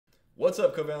What's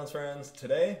up, Covalence friends?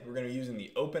 Today we're going to be using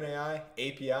the OpenAI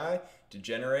API to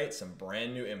generate some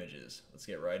brand new images. Let's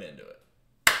get right into it.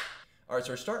 All right,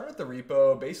 so we're starting with the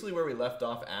repo, basically where we left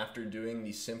off after doing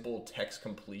the simple text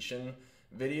completion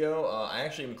video. I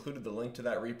actually included the link to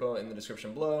that repo in the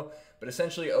description below, but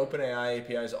essentially OpenAI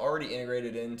API is already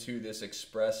integrated into this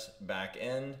Express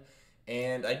backend.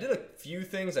 And I did a few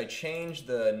things. I changed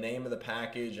the name of the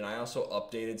package and I also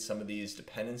updated some of these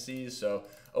dependencies. So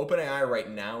OpenAI right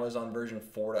now is on version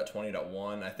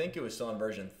 4.20.1. I think it was still on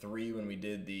version 3 when we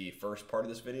did the first part of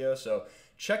this video. So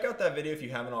check out that video if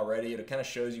you haven't already. It kind of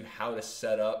shows you how to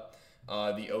set up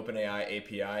the OpenAI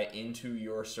API into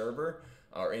your server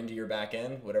or into your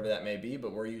backend, whatever that may be.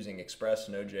 But we're using Express,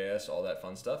 Node.js, all that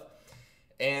fun stuff.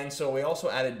 And so we also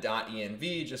added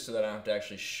 .env just so that I don't have to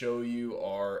actually show you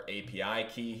our API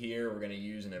key here. We're going to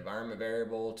use an environment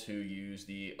variable to use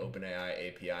the OpenAI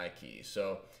API key.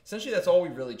 So essentially that's all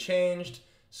we've really changed.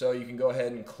 So you can go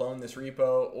ahead and clone this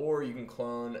repo, or you can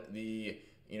clone the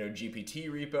GPT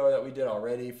repo that we did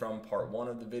already from part 1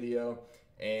 of the video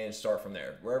and start from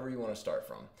there, wherever you want to start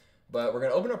from. But we're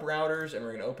going to open up routers and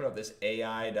we're going to open up this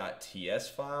ai.ts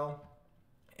file.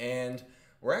 And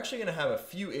we're actually going to have a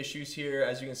few issues here.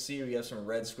 As you can see, we have some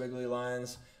red squiggly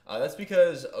lines. That's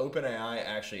because OpenAI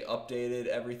actually updated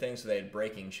everything, so they had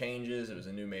breaking changes. It was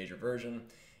a new major version.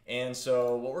 And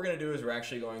so what we're going to do is we're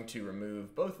actually going to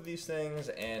remove both of these things,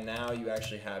 and now you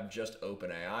actually have just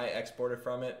OpenAI exported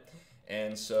from it.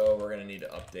 And so we're going to need to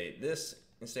update this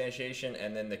instantiation,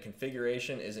 and then the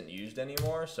configuration isn't used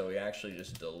anymore, so we actually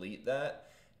just delete that.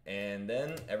 And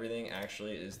then everything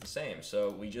actually is the same.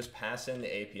 So we just pass in the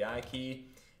API key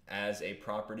as a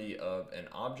property of an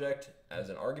object as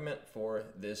an argument for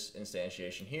this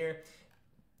instantiation here.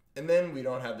 And then we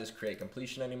don't have this create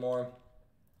completion anymore.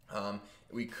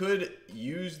 We could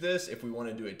use this if we want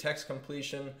to do a text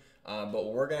completion,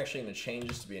 but we're actually going to change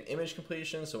this to be an image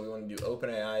completion. So we want to do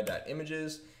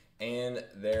OpenAI.images, and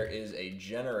there is a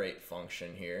generate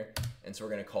function here. And so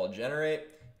we're going to call generate.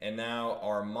 And now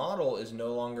our model is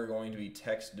no longer going to be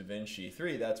text DaVinci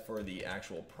 3. That's for the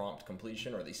actual prompt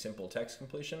completion or the simple text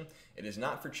completion. It is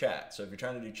not for chat. So if you're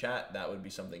trying to do chat, that would be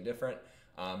something different.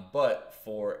 But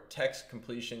for text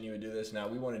completion, you would do this. Now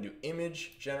we want to do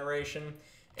image generation.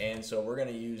 And so we're going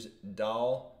to use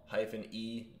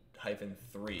DAL-E-3.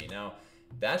 Now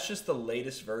that's just the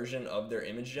latest version of their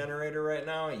image generator right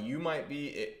now. You might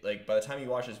be, like by the time you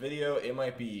watch this video, it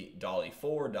might be DALL-E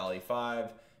 4, DALL-E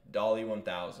 5, DALL-E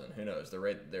 1000, who knows?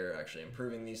 They're actually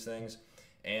improving these things.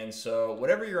 And so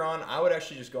whatever you're on, I would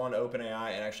actually just go on to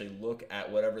OpenAI and actually look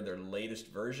at whatever their latest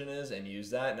version is and use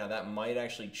that. Now that might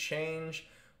actually change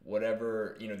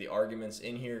whatever the arguments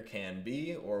in here can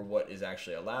be, or what is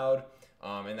actually allowed.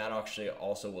 And that actually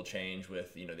also will change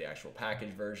with the actual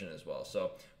package version as well.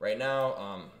 So right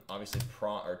now, obviously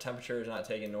prompt or temperature is not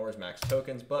taken, nor is max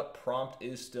tokens, but prompt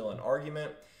is still an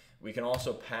argument. We can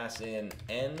also pass in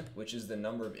n, which is the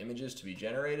number of images to be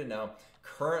generated. Now,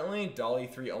 currently, DALL-E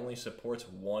 3 only supports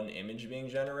 1 image being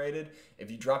generated. If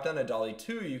you drop down to DALL-E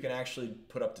 2, you can actually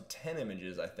put up to 10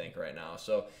 images, I think, right now.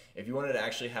 So if you wanted to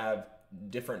actually have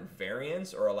different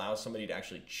variants or allow somebody to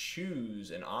actually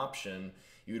choose an option,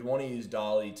 you would want to use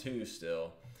DALL-E 2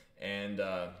 still. And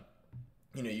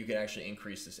you can actually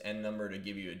increase this n number to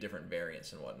give you a different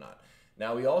variance and whatnot.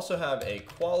 Now we also have a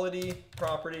quality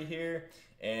property here,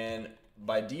 and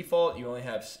by default you only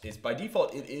have, by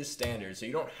default it is standard, so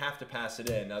you don't have to pass it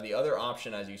in. Now the other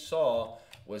option, as you saw,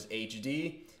 was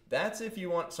HD. That's if you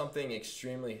want something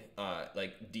extremely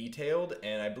like detailed,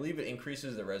 and I believe it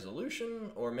increases the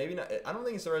resolution, or maybe not. I don't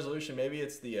think it's the resolution, maybe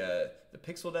it's the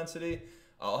pixel density.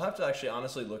 I'll have to actually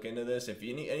honestly look into this. If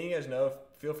any of you guys know,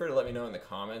 feel free to let me know in the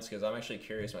comments, because I'm actually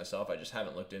curious myself. I just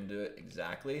haven't looked into it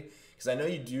exactly, because I know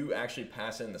you do actually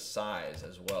pass in the size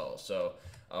as well. So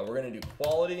we're going to do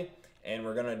quality, and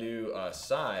we're going to do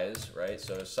size, right?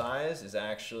 So size is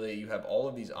actually, you have all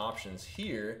of these options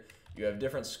here. You have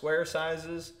different square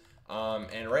sizes.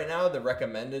 And right now the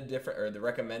recommended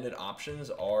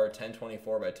options are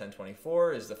 1024 by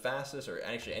 1024 is the fastest, or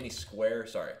actually any square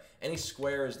is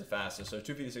the fastest. So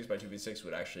 256 by 256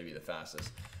 would actually be the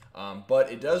fastest. But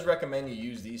it does recommend you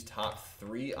use these top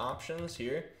 3 options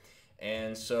here.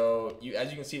 And so as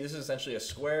you can see, this is essentially a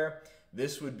square.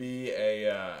 This would be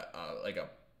like a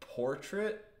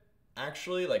portrait,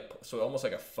 actually, so almost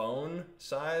like a phone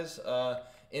size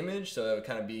image. So that would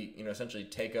kind of be, essentially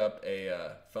take up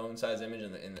a phone size image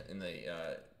in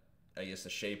the I guess the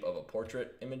shape of a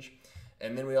portrait image.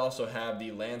 And then we also have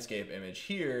the landscape image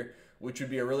here, which would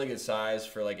be a really good size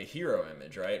for like a hero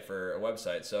image, right, for a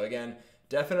website. So again,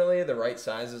 definitely the right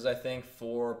sizes, I think,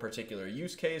 for particular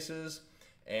use cases.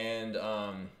 And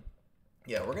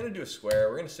Yeah, we're gonna do a square.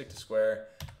 We're gonna stick to square,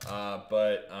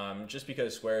 but just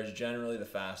because square is generally the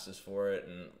fastest for it,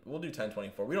 and we'll do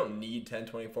 1024. We don't need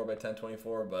 1024 by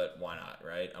 1024, but why not,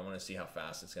 right? I want to see how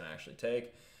fast it's gonna actually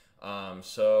take.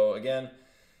 So again,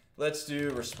 let's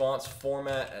do response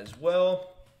format as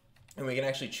well, and we can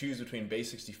actually choose between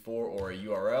base64 or a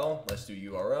URL. Let's do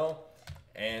URL.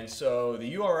 And so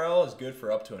the URL is good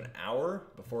for up to an hour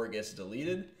before it gets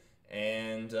deleted.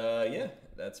 And yeah,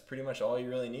 that's pretty much all you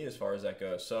really need as far as that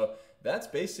goes. So that's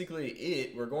basically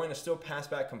it. We're going to still pass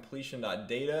back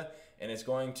completion.data, and it's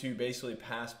going to basically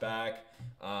pass back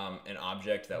an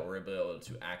object that we're able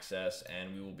to access,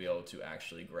 and we will be able to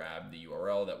actually grab the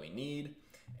URL that we need.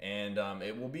 And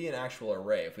it will be an actual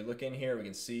array. If we look in here, we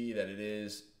can see that it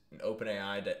is an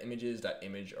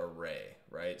OpenAI.images.image array,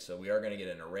 right? So we are going to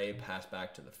get an array passed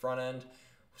back to the front end.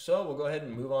 So we'll go ahead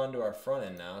and move on to our front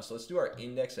end now. So let's do our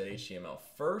index.html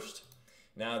first.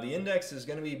 Now the index is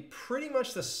going to be pretty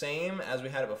much the same as we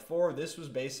had it before. This was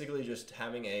basically just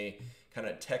having a kind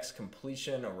of text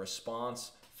completion or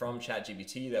response from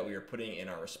ChatGPT that we are putting in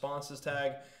our responses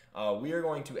tag. We are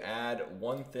going to add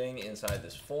one thing inside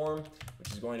this form,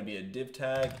 which is going to be a div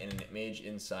tag and an image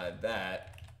inside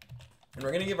that. And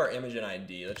we're going to give our image an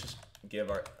ID. Let's just give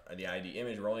the ID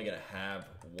image. We're only going to have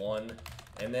one.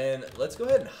 And then let's go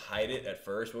ahead and hide it at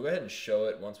first. We'll go ahead and show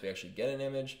it once we actually get an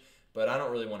image. But I don't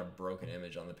really want a broken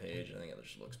image on the page. I think it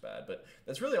just looks bad. But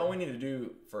that's really all we need to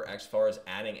do for as far as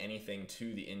adding anything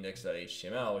to the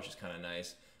index.html, which is kind of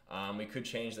nice. We could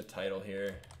change the title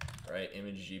here, right?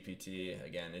 Image GPT.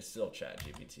 Again, it's still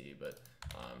ChatGPT, but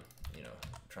you know,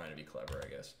 trying to be clever, I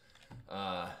guess.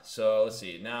 So let's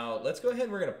see. Now let's go ahead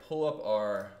and we're going to pull up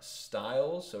our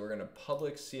styles. So we're going to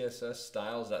public CSS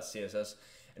styles.css,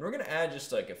 and we're going to add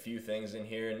just like a few things in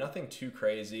here. Nothing too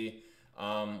crazy.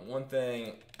 One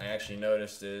thing I actually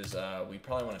noticed is we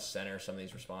probably want to center some of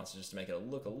these responses just to make it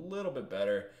look a little bit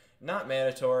better. Not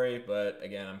mandatory, but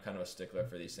again, I'm kind of a stickler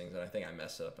for these things, and I think I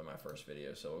messed it up in my first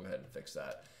video, so we'll go ahead and fix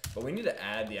that. But we need to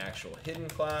add the actual hidden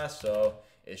class, so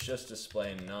it's just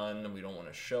displaying none. We don't want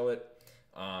to show it.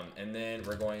 And then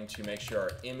we're going to make sure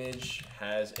our image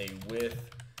has a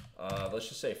width of, let's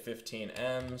just say 15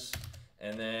 ems.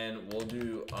 And then we'll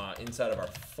do inside of our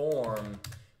form,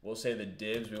 we'll say the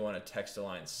divs, we want a text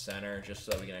align center just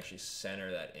so that we can actually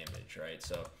center that image, right?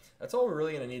 So that's all we're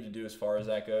really going to need to do as far as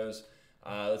that goes.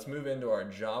 Let's move into our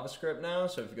JavaScript now.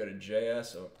 So if you go to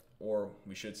JS, or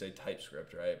we should say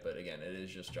TypeScript, right? But again, it is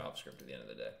just JavaScript at the end of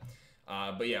the day.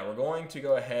 But yeah, we're going to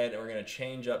go ahead and we're going to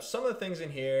change up some of the things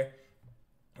in here.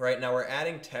 Right now we're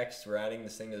adding text, we're adding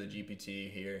this thing to the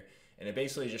GPT here, and it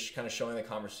basically is just kind of showing the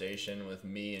conversation with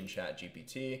me and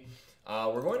ChatGPT.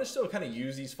 We're going to still kind of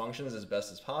use these functions as best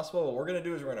as possible. What we're going to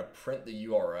do is we're going to print the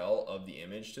URL of the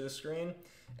image to the screen,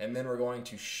 and then we're going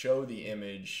to show the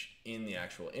image in the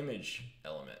actual image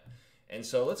element. And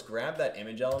so let's grab that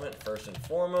image element first and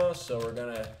foremost. So we're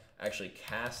going to actually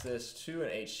cast this to an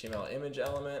HTML image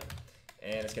element,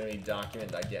 and it's going to be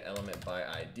document.getElement by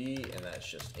ID, and that's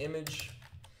just image.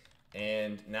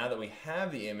 And now that we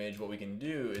have the image, what we can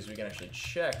do is we can actually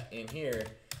check in here,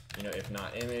 you know, if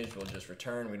not image, we'll just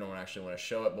return. We don't actually want to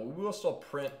show it, but we will still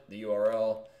print the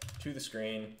URL to the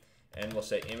screen, and we'll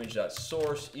say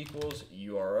image.source equals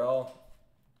URL.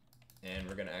 And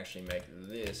we're going to actually make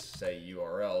this say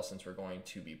URL since we're going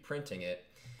to be printing it.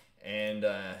 And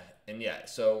yeah,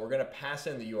 so we're going to pass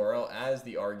in the URL as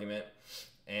the argument,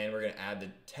 and we're going to add the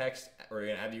text, we're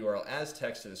going to add the URL as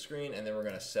text to the screen, and then we're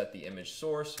going to set the image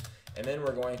source, and then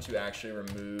we're going to actually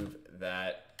remove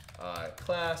that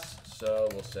class. So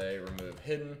we'll say remove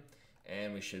hidden,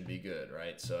 and we should be good,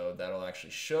 right? So that'll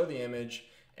actually show the image,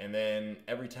 and then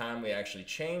every time we actually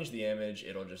change the image,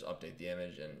 it'll just update the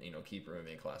image and, you know, keep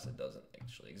removing a class that doesn't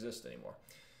actually exist anymore.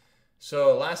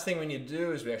 So last thing we need to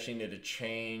do is we actually need to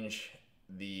change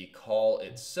the call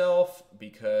itself,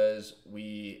 because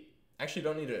we actually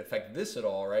don't need to affect this at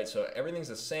all, right? So everything's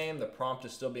the same. The prompt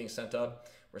is still being sent up.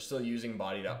 We're still using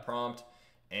body.prompt,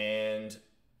 and you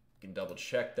can double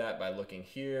check that by looking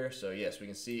here. So yes, we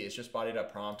can see it's just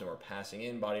body.prompt, and we're passing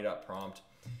in body.prompt.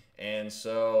 And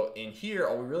so in here,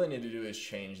 all we really need to do is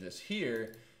change this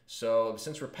here. So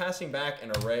since we're passing back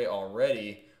an array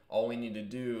already, all we need to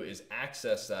do is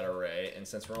access that array. And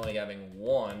since we're only having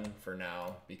one for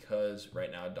now, because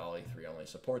right now DALL-E 3 only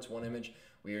supports one image,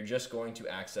 we are just going to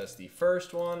access the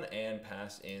first one and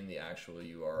pass in the actual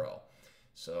URL.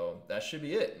 So that should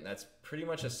be it. And that's pretty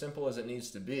much as simple as it needs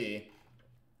to be.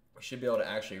 We should be able to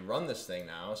actually run this thing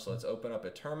now. So let's open up a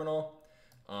terminal.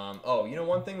 Oh, you know,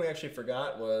 one thing we actually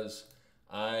forgot was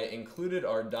I included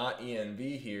our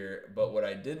 .env here, but what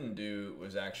I didn't do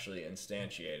was actually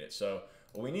instantiate it. So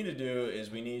what we need to do is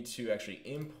we need to actually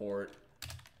import,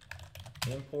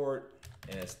 and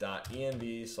it's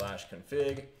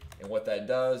 .env/config. And what that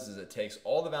does is it takes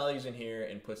all the values in here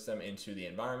and puts them into the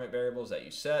environment variables that you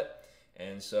set.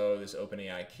 And so this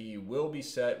OpenAI key will be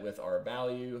set with our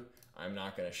value. I'm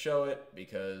not going to show it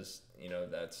because, you know,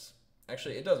 that's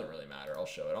actually, it doesn't really matter. I'll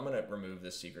show it. I'm going to remove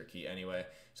this secret key anyway.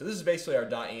 So this is basically our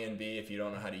 .env. If you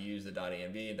don't know how to use the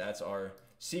 .env, that's our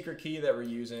secret key that we're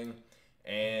using.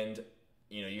 And,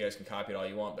 you know, you guys can copy it all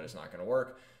you want, but it's not going to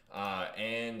work.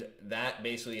 And that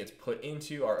basically gets put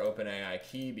into our OpenAI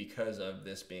key because of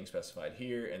this being specified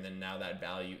here. And then now that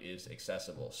value is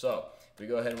accessible. So if we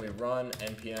go ahead and we run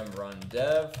npm run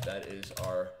dev, that is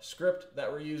our script that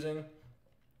we're using.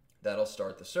 That'll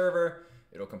start the server.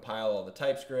 It'll compile all the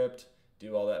TypeScript,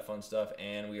 do all that fun stuff.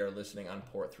 And we are listening on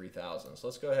port 3000. So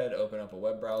let's go ahead and open up a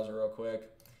web browser real quick.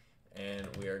 And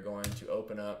we are going to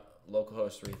open up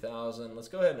localhost 3000. Let's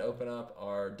go ahead and open up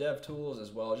our dev tools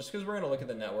as well, just because we're going to look at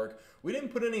the network. We didn't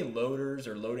put any loaders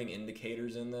or loading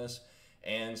indicators in this,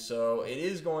 and so it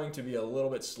is going to be a little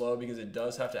bit slow because it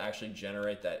does have to actually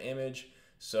generate that image.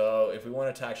 So if we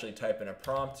wanted to actually type in a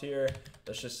prompt here,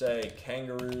 let's just say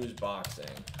kangaroos boxing,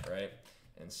 right?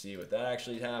 And see what that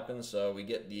actually happens. So we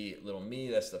get the little me,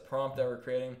 that's the prompt that we're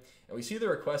creating, and we see the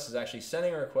request is actually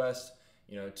sending a request,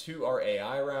 you know, to our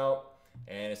AI route.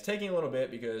 And it's taking a little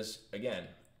bit because, again,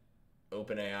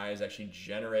 OpenAI is actually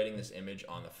generating this image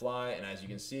on the fly. And as you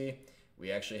can see,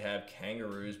 we actually have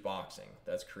kangaroos boxing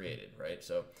that's created, right?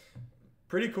 So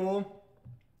pretty cool,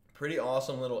 pretty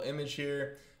awesome little image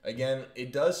here. Again,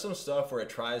 it does some stuff where it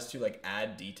tries to like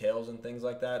add details and things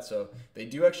like that. So they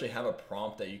do actually have a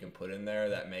prompt that you can put in there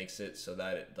that makes it so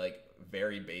that it like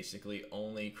very basically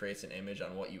only creates an image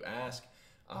on what you ask.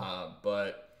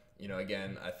 But you know,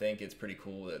 again, I think it's pretty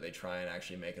cool that they try and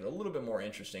actually make it a little bit more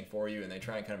interesting for you, and they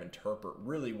try and kind of interpret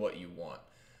really what you want.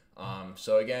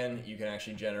 So again, you can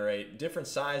actually generate different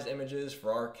size images.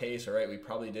 For our case, all right, we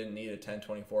probably didn't need a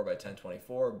 1024 by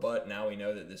 1024, but now we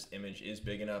know that this image is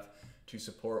big enough to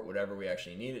support whatever we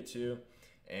actually need it to.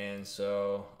 And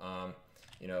so,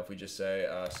 you know, if we just say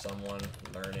someone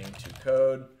learning to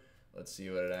code, let's see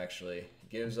what it actually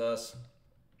gives us.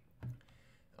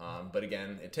 But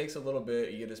again, it takes a little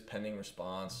bit. You get this pending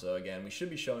response. So again, we should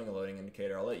be showing a loading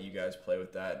indicator. I'll let you guys play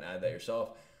with that and add that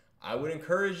yourself. I would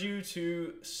encourage you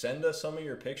to send us some of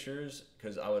your pictures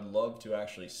because I would love to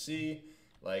actually see,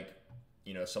 like,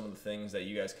 you know, some of the things that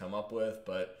you guys come up with.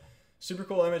 But super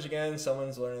cool image again.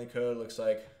 Someone's learning the code. Looks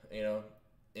like, you know,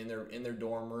 in their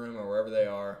dorm room or wherever they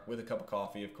are with a cup of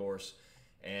coffee, of course.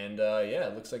 And yeah,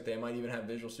 it looks like they might even have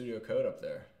Visual Studio Code up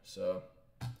there. So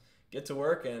get to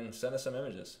work and send us some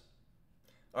images.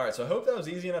 All right, so I hope that was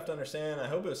easy enough to understand. I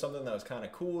hope it was something that was kind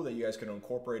of cool that you guys could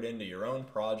incorporate into your own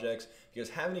projects. If you guys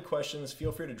have any questions,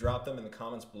 feel free to drop them in the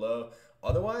comments below.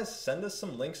 Otherwise, send us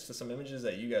some links to some images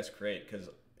that you guys create because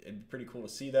it'd be pretty cool to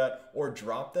see that. Or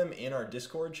drop them in our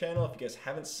Discord channel. If you guys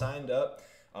haven't signed up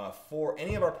for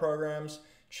any of our programs,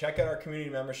 check out our community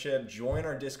membership, join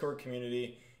our Discord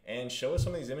community, and show us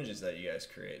some of these images that you guys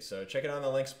create. So check it out in the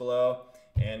links below,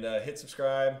 and hit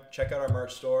subscribe, check out our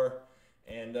merch store,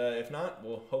 and if not,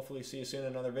 we'll hopefully see you soon in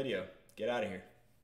another video. Get out of here.